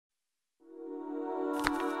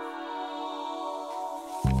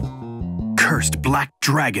first black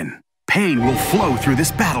dragon. Pain will flow through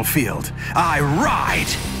this battlefield. I ride!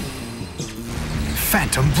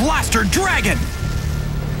 Phantom Blaster Dragon!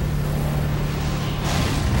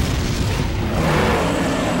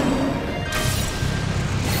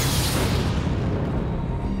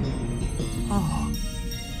 Oh,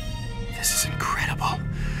 this is incredible.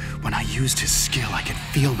 When I used his skill, I could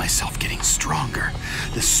feel myself getting stronger.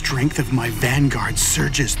 The strength of my Vanguard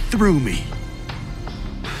surges through me.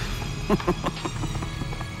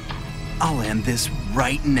 I'll end this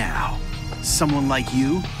right now. Someone like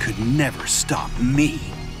you could never stop me.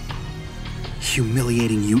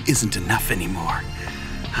 Humiliating you isn't enough anymore.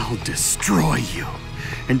 I'll destroy you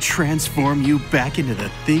and transform you back into the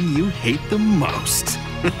thing you hate the most.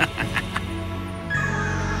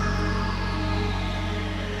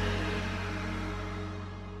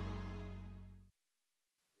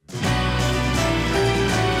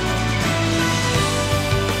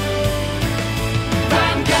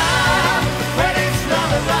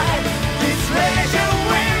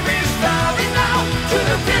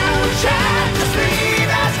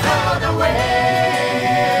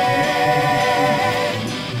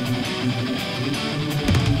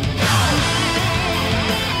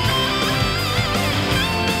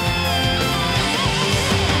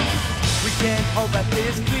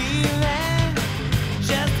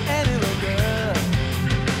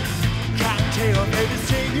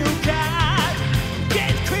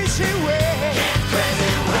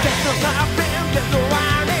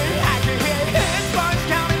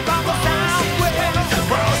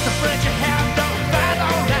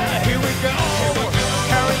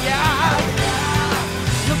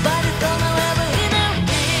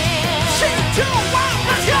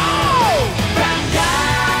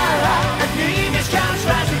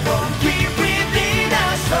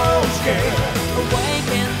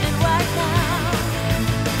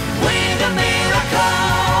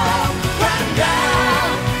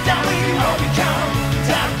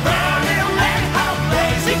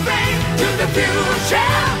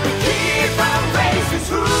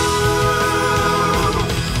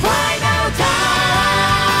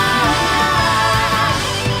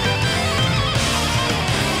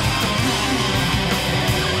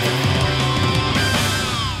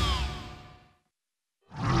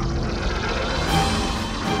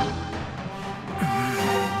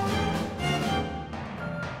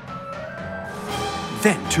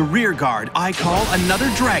 Then, to rear guard, I call another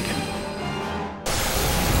dragon.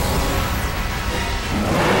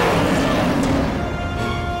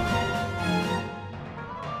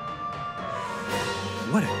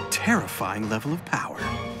 What a terrifying level of power.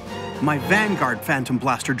 My Vanguard Phantom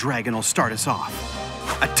Blaster Dragon will start us off.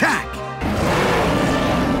 Attack!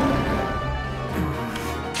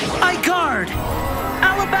 I guard!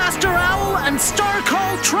 Alabaster Owl and Star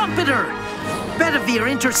Call Trumpeter! Bedivere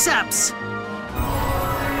intercepts!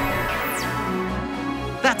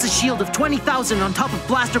 That's a shield of 20,000 on top of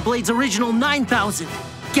Blaster Blade's original 9,000.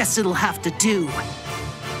 Guess it'll have to do.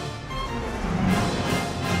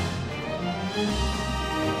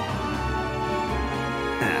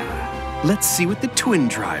 Let's see what the Twin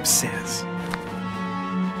Drive says.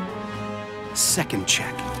 Second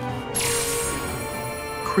check.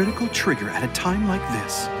 Critical trigger at a time like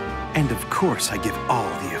this. And of course I give all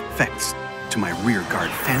the effects to my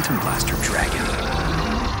rearguard Phantom Blaster Dragon.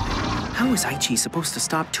 How is Aichi supposed to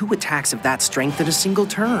stop 2 attacks of that strength in a single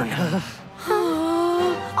turn?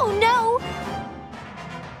 Oh no!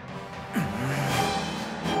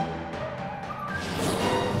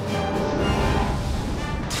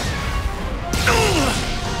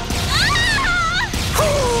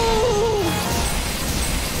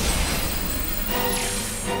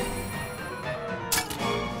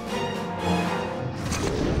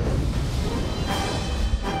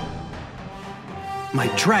 My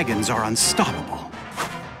dragons are unstoppable.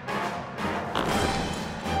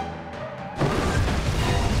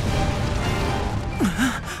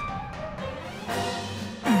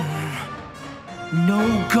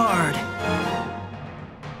 No guard.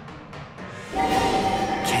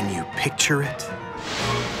 Can you picture it?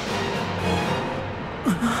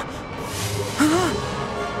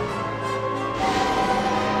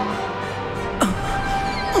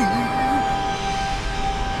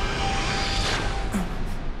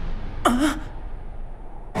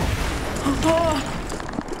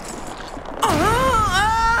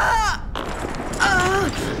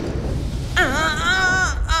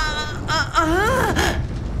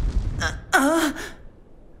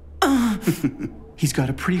 He's got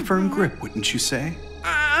a pretty firm grip, wouldn't you say?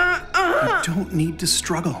 You don't need to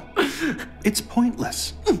struggle. It's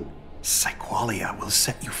pointless. Psyqualia will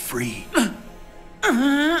set you free.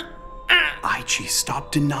 Aichi,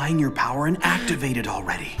 stop denying your power and activate it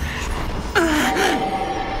already.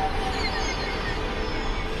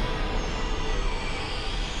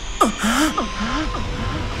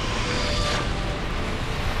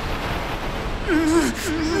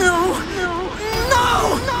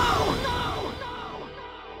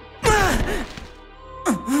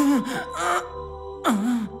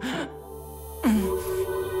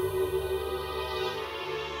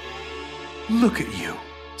 Look at you,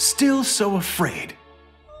 still so afraid.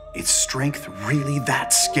 Is strength really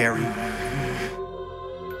that scary?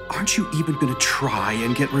 Aren't you even gonna try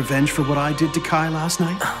and get revenge for what I did to Kai last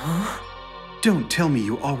night? Don't tell me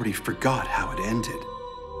you already forgot how it ended.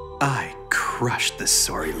 I crushed the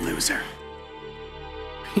sorry loser.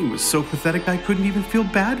 He was so pathetic I couldn't even feel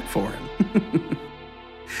bad for him.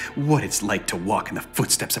 What it's like to walk in the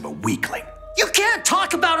footsteps of a weakling. You can't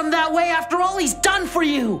talk about him that way after all he's done for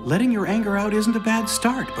you! Letting your anger out isn't a bad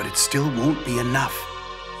start, but it still won't be enough.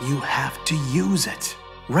 You have to use it.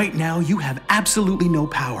 Right now, you have absolutely no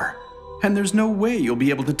power. And there's no way you'll be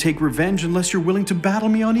able to take revenge unless you're willing to battle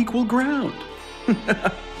me on equal ground.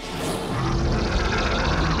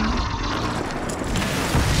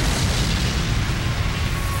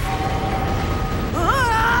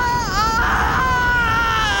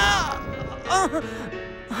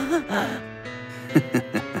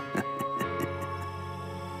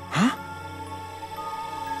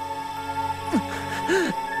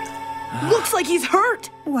 Looks like he's hurt!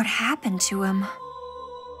 What happened to him?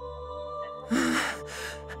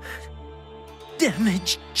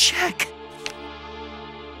 Damage check.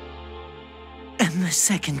 And the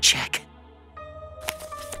second check.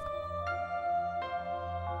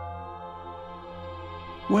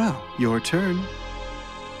 Well, your turn.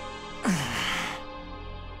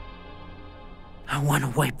 I want to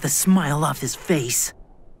wipe the smile off his face.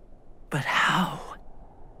 But how?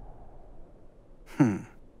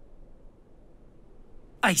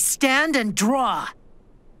 I stand and draw.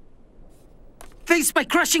 Faced by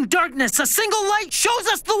crushing darkness, a single light shows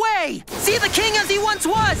us the way! See the king as he once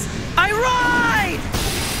was! I ride!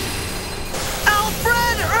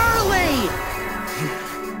 Alfred early!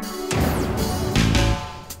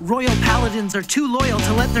 Royal paladins are too loyal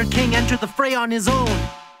to let their king enter the fray on his own.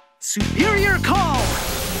 Superior call!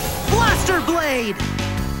 Blaster Blade!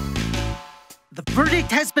 The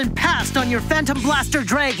verdict has been passed on your Phantom Blaster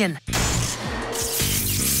Dragon.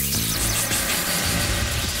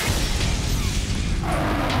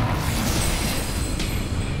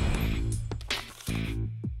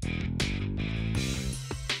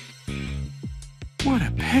 What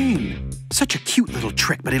a pain. Such a cute little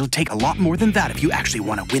trick, but it'll take a lot more than that if you actually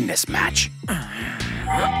want to win this match.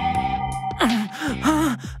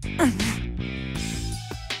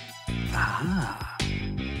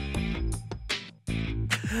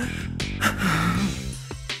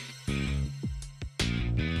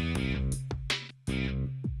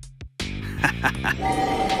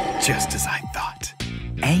 Just as I thought.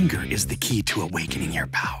 Anger is the key to awakening your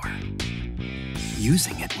power.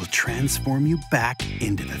 Using it will transform you back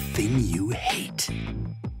into the thing you hate.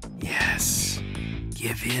 Yes.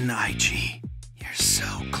 Give in, Aichi. You're so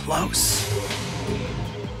close.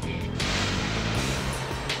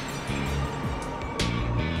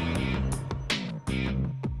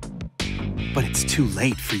 But it's too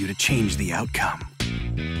late for you to change the outcome.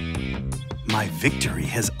 My victory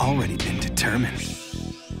has already been determined.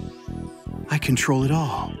 I control it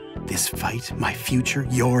all. This fight, my future,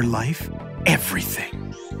 your life,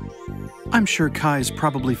 everything. I'm sure Kai's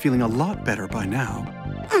probably feeling a lot better by now.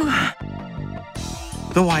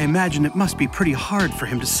 Though I imagine it must be pretty hard for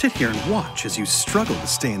him to sit here and watch as you struggle to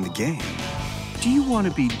stay in the game. Do you want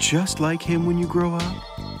to be just like him when you grow up?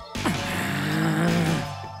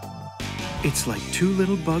 It's like two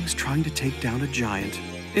little bugs trying to take down a giant.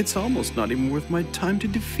 It's almost not even worth my time to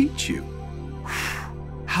defeat you.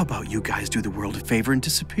 How about you guys do the world a favor and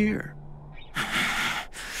disappear?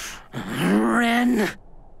 Ren,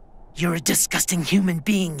 you're a disgusting human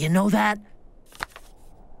being, you know that?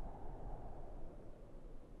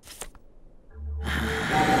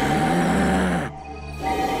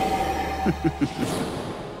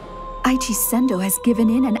 Aichi Sendō has given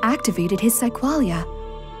in and activated his Psyqualia.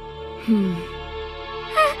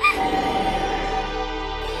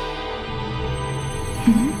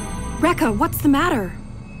 Rekka, what's the matter?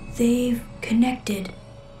 They've connected.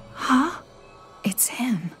 Huh? It's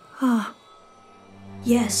him.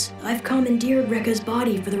 Yes, I've commandeered Rekka's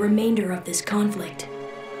body for the remainder of this conflict.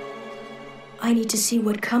 I need to see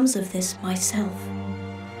what comes of this myself.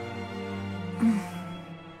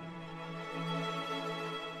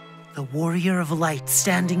 The warrior of light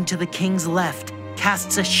standing to the king's left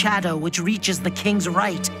casts a shadow which reaches the king's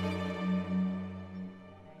right.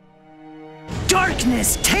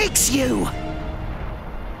 Darkness takes you!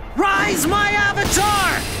 Rise, my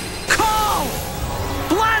avatar! Call!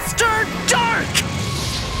 Blaster Dark!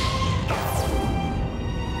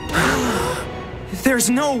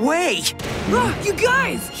 There's no way! You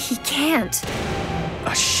guys! He can't.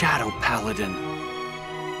 A shadow paladin.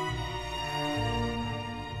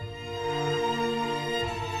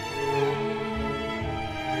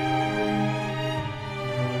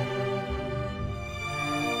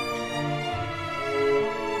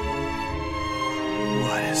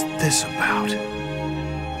 What is this about?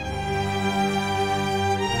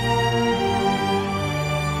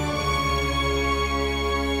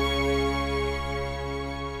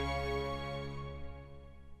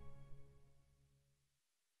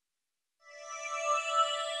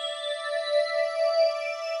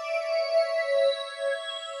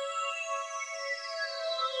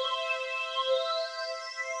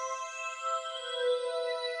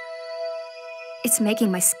 It's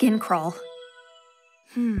making my skin crawl.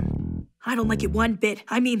 I don't like it one bit.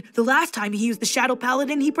 I mean, the last time he used the Shadow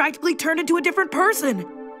Paladin, he practically turned into a different person.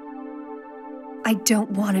 I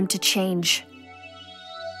don't want him to change.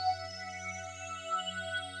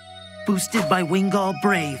 Boosted by Wingal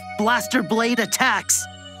Brave, Blaster Blade attacks.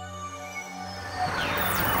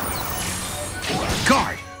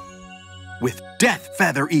 Guard! With Death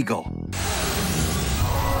Feather Eagle.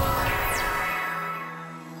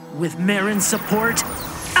 With Marin's support,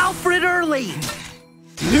 Alfred early!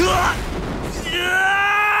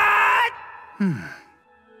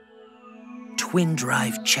 Twin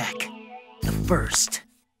drive check. The first.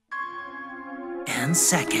 And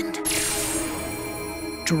second.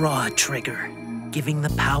 Draw a trigger, giving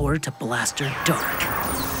the power to Blaster Dark.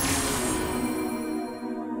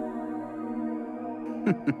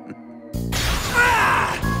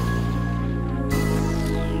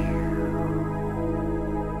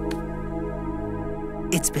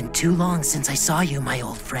 It's been too long since I saw you, my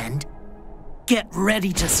old friend. Get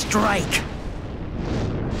ready to strike.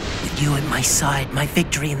 With you at my side, my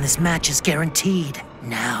victory in this match is guaranteed.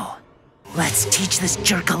 Now, let's teach this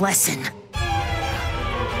jerk a lesson.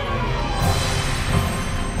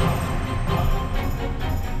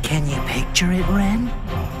 Can you picture it, Ren?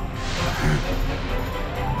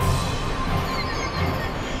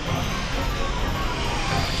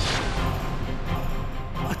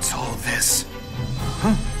 What's all this?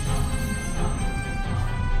 Huh?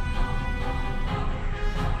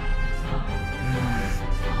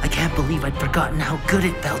 I can't believe I'd forgotten how good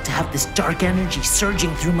it felt to have this dark energy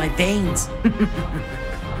surging through my veins.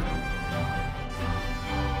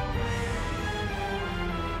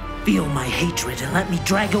 Feel my hatred and let me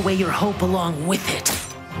drag away your hope along with it.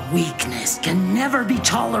 Weakness can never be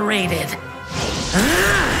tolerated.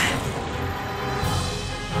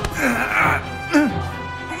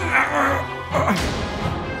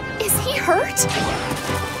 Is he hurt?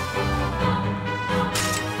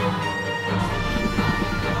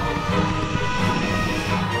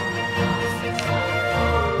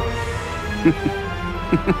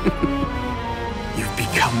 You've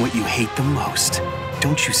become what you hate the most.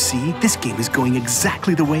 Don't you see? This game is going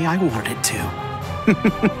exactly the way I wanted it to.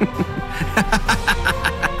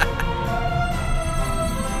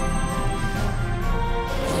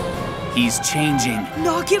 He's changing.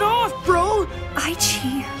 Knock it off, bro!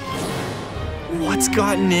 Aichi. What's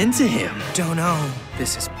gotten into him? Don't know.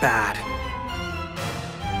 This is bad.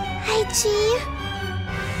 Aichi.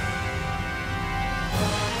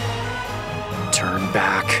 Turn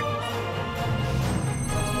back.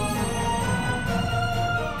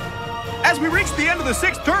 As we reach the end of the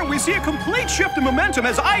 6th turn, we see a complete shift in momentum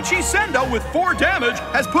as Aichi Sendō, with 4 damage,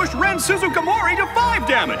 has pushed Ren Suzukamori to 5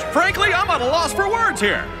 damage. Frankly, I'm at a loss for words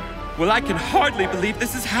here. Well, I can hardly believe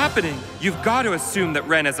this is happening. You've got to assume that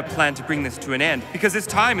Ren has a plan to bring this to an end, because his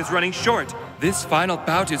time is running short. This final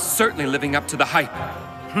bout is certainly living up to the hype.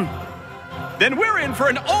 Then we're in for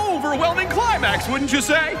an overwhelming climax, wouldn't you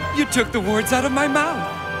say? You took the words out of my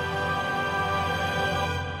mouth.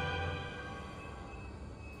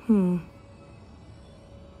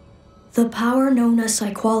 The power known as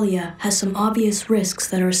Psyqualia has some obvious risks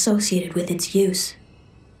that are associated with its use.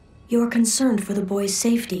 You're concerned for the boy's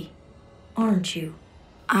safety, aren't you?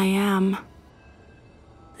 I am.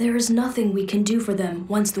 There is nothing we can do for them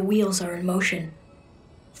once the wheels are in motion.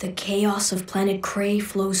 The chaos of planet Klay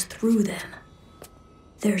flows through them.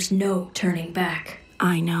 There's no turning back.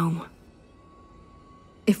 I know.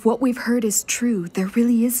 If what we've heard is true, there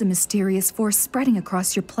really is a mysterious force spreading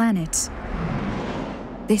across your planet.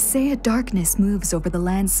 They say a darkness moves over the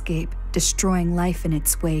landscape, destroying life in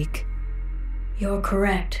its wake. You're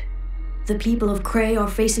correct. The people of Klay are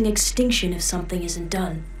facing extinction if something isn't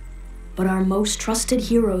done. But our most trusted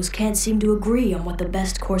heroes can't seem to agree on what the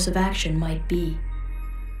best course of action might be.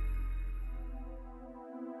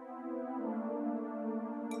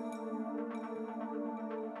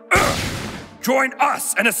 Join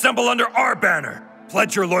us and assemble under our banner.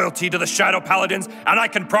 Pledge your loyalty to the Shadow Paladins, and I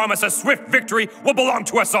can promise a swift victory will belong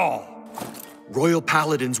to us all. Royal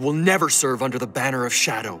Paladins will never serve under the banner of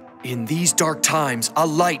Shadow. In these dark times, a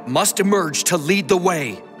light must emerge to lead the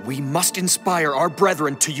way. We must inspire our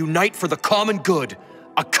brethren to unite for the common good,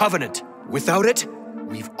 a covenant. Without it,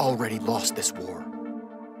 we've already lost this war.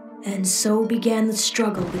 And so began the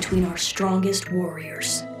struggle between our strongest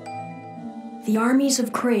warriors. The armies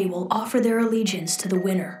of Klay will offer their allegiance to the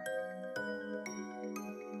winner.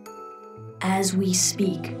 As we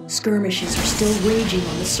speak, skirmishes are still raging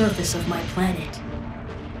on the surface of my planet.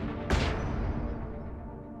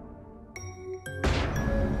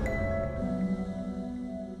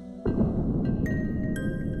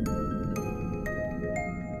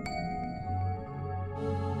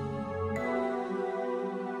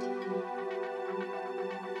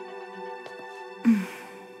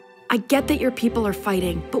 I get that your people are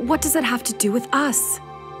fighting, but what does that have to do with us?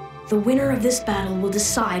 The winner of this battle will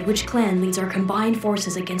decide which clan leads our combined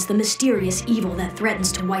forces against the mysterious evil that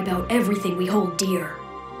threatens to wipe out everything we hold dear.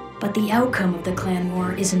 But the outcome of the clan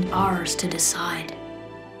war isn't ours to decide.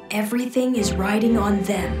 Everything is riding on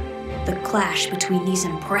them, the clash between these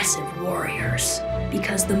impressive warriors.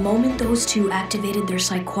 Because the moment those two activated their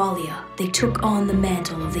Psyqualia, they took on the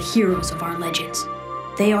mantle of the heroes of our legends.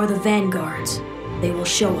 They are the Vanguards. They will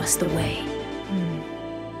show us the way.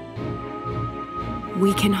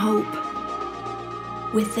 We can hope.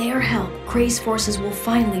 With their help, Klay's forces will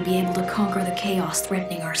finally be able to conquer the chaos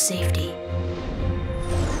threatening our safety.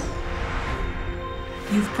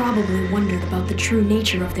 You've probably wondered about the true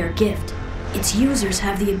nature of their gift. Its users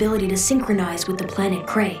have the ability to synchronize with the planet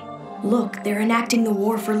Klay. Look, they're enacting the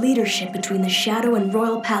war for leadership between the Shadow and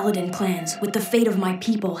Royal Paladin clans, with the fate of my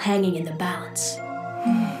people hanging in the balance.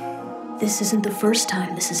 This isn't the first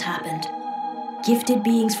time this has happened. Gifted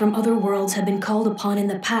beings from other worlds have been called upon in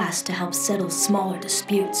the past to help settle smaller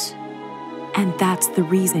disputes. And that's the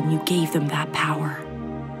reason you gave them that power.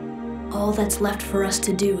 All that's left for us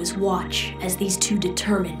to do is watch as these two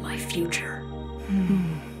determine my future.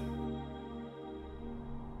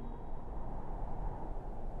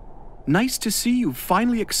 Nice to see you've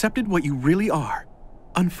finally accepted what you really are.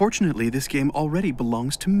 Unfortunately, this game already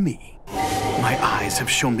belongs to me. My eyes have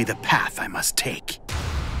shown me the path I must take.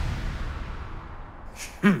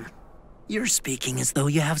 You're speaking as though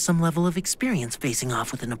you have some level of experience facing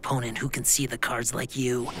off with an opponent who can see the cards like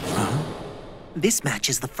you. Huh? This match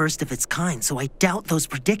is the first of its kind, so I doubt those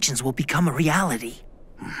predictions will become a reality.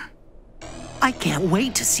 I can't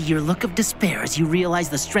wait to see your look of despair as you realize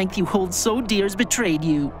the strength you hold so dear has betrayed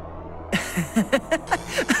you.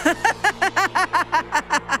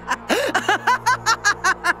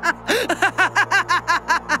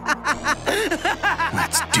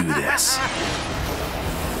 Let's do this.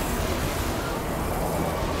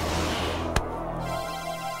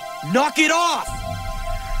 Knock it off!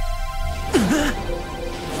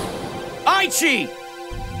 Aichi!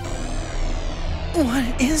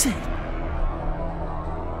 What is it?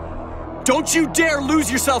 Don't you dare lose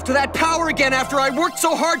yourself to that power again after I worked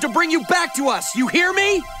so hard to bring you back to us, you hear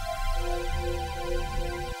me?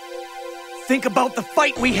 Think about the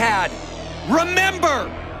fight we had. Remember!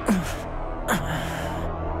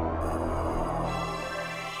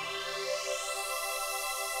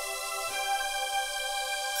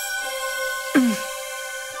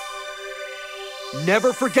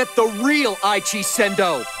 Never forget the real Aichi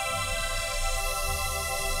Sendō.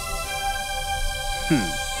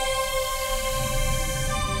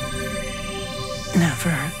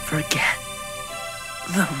 Never forget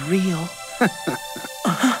the real.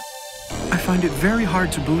 I find it very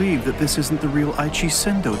hard to believe that this isn't the real Aichi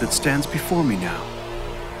Sendō that stands before me now.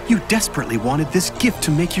 You desperately wanted this gift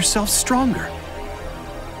to make yourself stronger.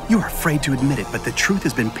 You're afraid to admit it, but the truth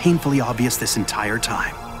has been painfully obvious this entire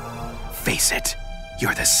time. Face it,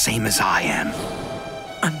 you're the same as I am.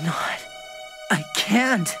 I'm not. I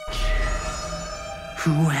can't.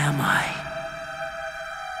 Who am I?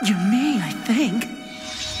 You're me, I think.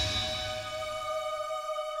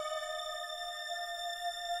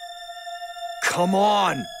 Come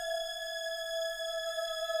on!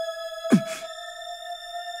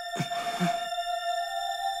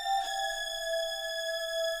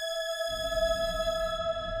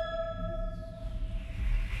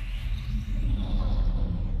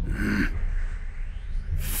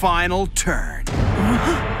 Final turn.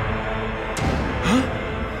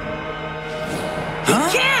 He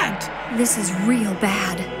can't! This is real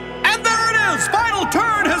bad. And there it is! Final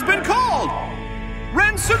turn has been called!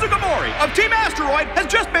 Ren Suzugamori of Team Asteroid has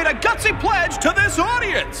just made a gutsy pledge to this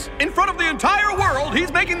audience! In front of the entire world,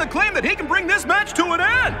 he's making the claim that he can bring this match to an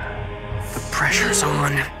end! The pressure's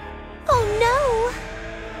on. Oh no!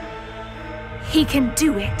 He can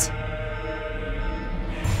do it.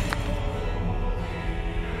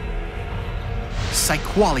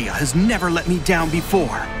 Psyqualia has never let me down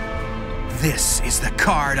before. This is the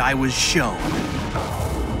card I was shown.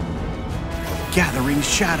 Gathering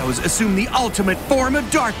shadows assume the ultimate form of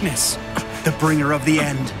darkness. The bringer of the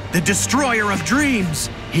end, the destroyer of dreams.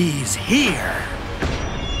 He's here.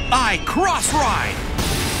 I cross-ride.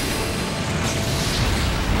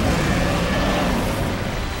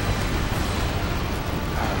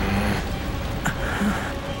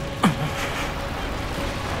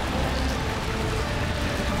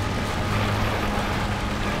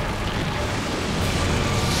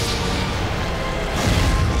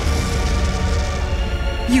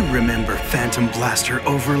 You remember Phantom Blaster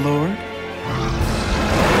Overlord?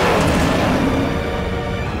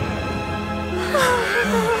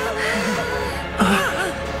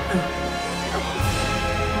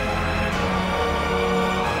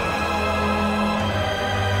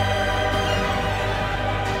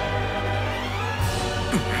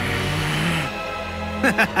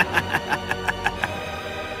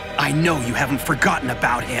 I know you haven't forgotten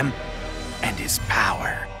about him and his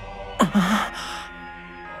power.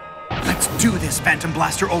 Let's do this, Phantom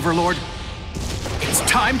Blaster Overlord. It's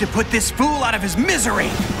time to put this fool out of his misery.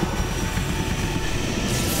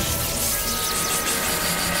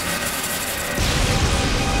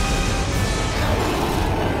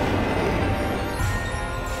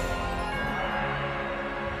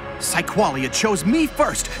 Psyqualia chose me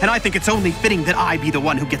first, and I think it's only fitting that I be the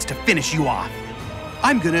one who gets to finish you off.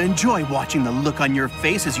 I'm gonna enjoy watching the look on your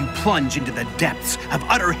face as you plunge into the depths of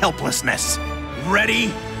utter helplessness.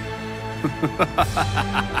 Ready?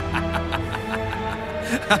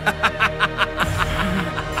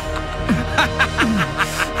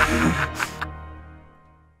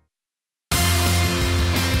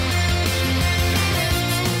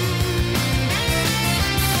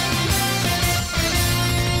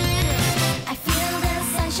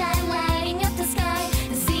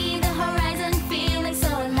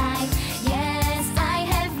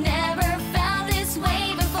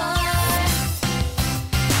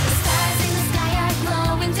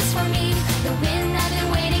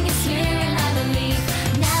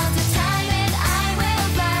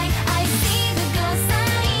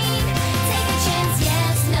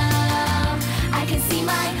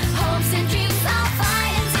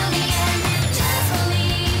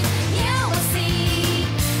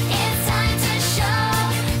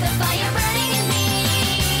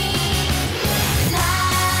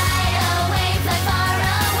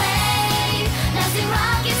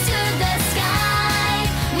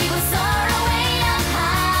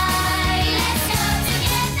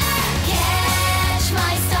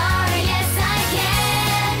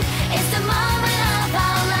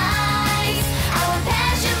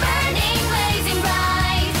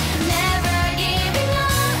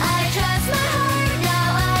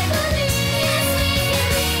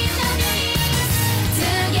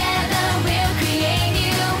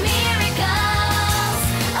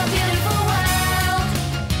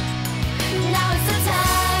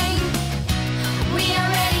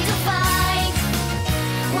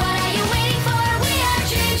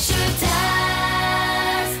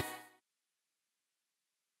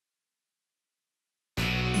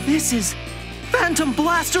 This is Phantom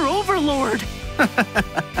Blaster Overlord!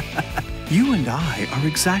 You and I are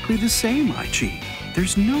exactly the same, Aichi.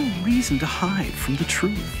 There's no reason to hide from the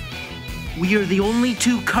truth. We are the only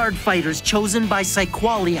two card fighters chosen by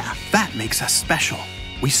Psyqualia. That makes us special.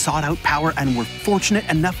 We sought out power and were fortunate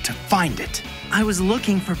enough to find it. I was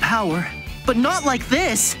looking for power, but not like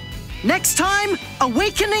this. Next time,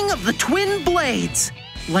 Awakening of the Twin Blades.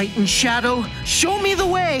 Light and shadow, show me the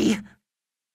way.